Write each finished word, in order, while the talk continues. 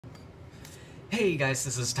Hey guys,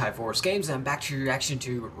 this is Ty Force Games, and I'm back to your reaction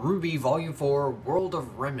to RWBY Volume 4, World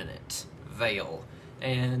of Remnant, Vale.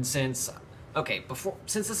 And since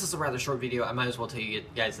this is a rather short video, I might as well tell you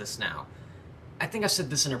guys this now. I think I said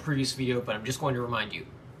this in a previous video, but I'm just going to remind you.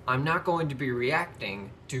 I'm not going to be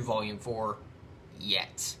reacting to Volume 4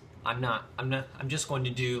 yet. I'm just going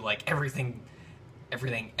to do, like, everything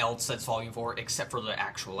else that's Volume 4 except for the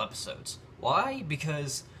actual episodes. Why?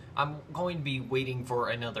 Because I'm going to be waiting for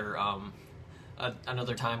another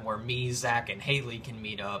time where me, Zach, and Haley can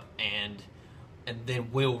meet up, and then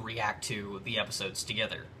we'll react to the episodes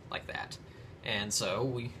together like that. And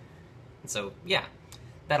so yeah,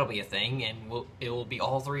 that'll be a thing, and it will be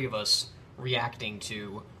all three of us reacting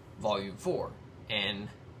to Volume 4, and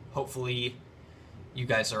hopefully you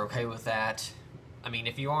guys are okay with that. I mean,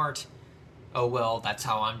 if you aren't, oh well, that's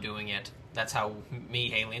how I'm doing it. That's how me,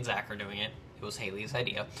 Haley, and Zach are doing it. It was Haley's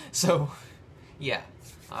idea. So, yeah.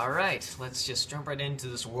 Alright, let's just jump right into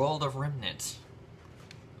this world of Remnant.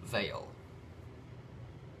 Vale.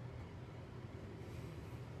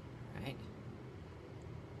 Right.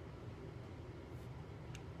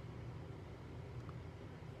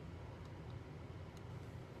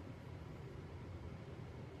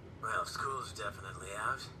 Well, school's definitely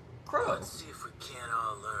out. Crow. Let's see if we can't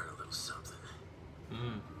all learn a little something.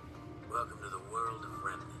 Welcome to the world of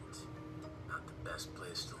Remnant. Not the best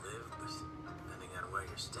place to live, but depending on where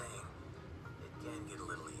you're staying, it can get a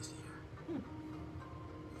little easier.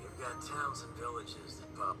 You've got towns and villages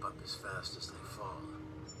that pop up as fast as they fall.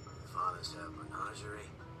 The faunas have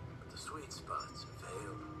menagerie, but the sweet spots are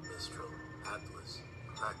Vale, Mistral, Atlas,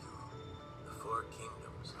 Dracula, the four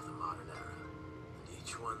kingdoms of the modern era, and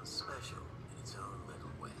each one's special in its own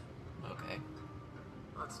little way. Okay.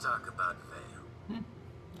 Let's talk about Vale.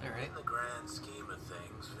 Alright. In the grand scheme of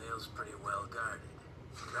things, Vale's pretty well guarded.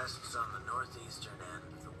 It rests on the northeastern end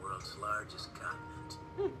of the world's largest continent,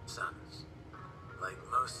 Suns. Like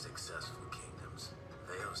most successful kingdoms,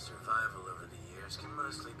 Vale's survival over the years can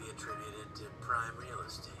mostly be attributed to prime real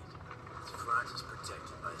estate. Its front is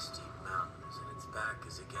protected by steep mountains, and its back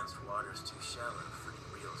is against waters too shallow for any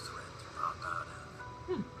real threat to pop out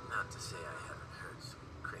of. Not to say I haven't heard some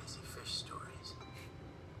crazy fish stories.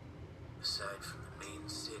 Aside from the main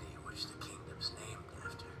city, which the kingdom's named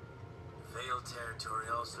after, the Vale territory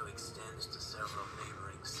also extends to several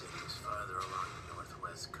neighboring cities farther along the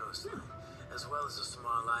northwest coastline, as well as a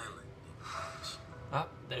small island named Patch. Oh,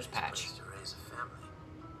 there's Patch. To raise a family,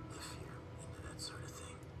 if you're into that sort of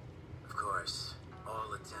thing. Of course,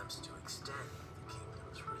 all attempts to extend the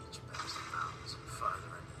kingdom's reach past the mountains and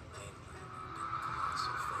farther into the mainland have been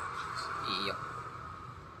colossal failures. Yep.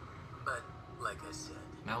 But, like I said,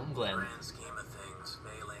 Mountain Glen. in the grand scheme of things,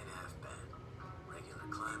 Vale ain't half bad. Regular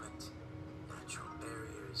climate, natural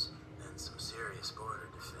barriers, and some serious border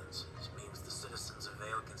defenses means the citizens of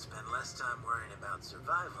Vale can spend less time worrying about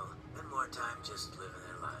survival and more time just living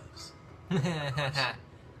their lives.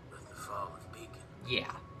 With the fall of Beacon,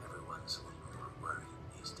 Yeah. everyone's a little more worried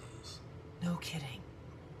these days. No kidding.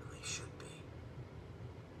 And they should be.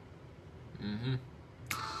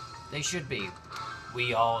 They should be.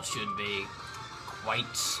 We all should be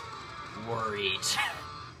quite worried.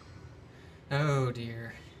 Oh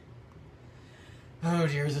dear. Oh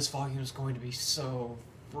dear, this volume is going to be so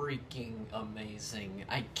freaking amazing.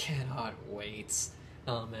 I cannot wait.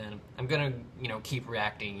 Oh man. I'm gonna, keep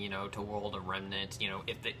reacting, to World of Remnant,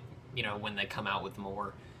 if they, when they come out with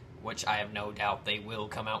more, which I have no doubt they will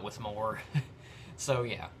come out with more. So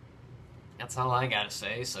yeah. That's all I gotta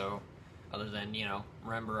say, so other than,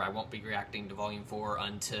 remember I won't be reacting to Volume 4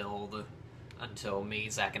 until me,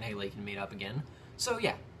 Zach, and Haley can meet up again. So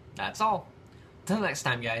yeah, that's all. Till next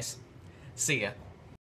time, guys. See ya.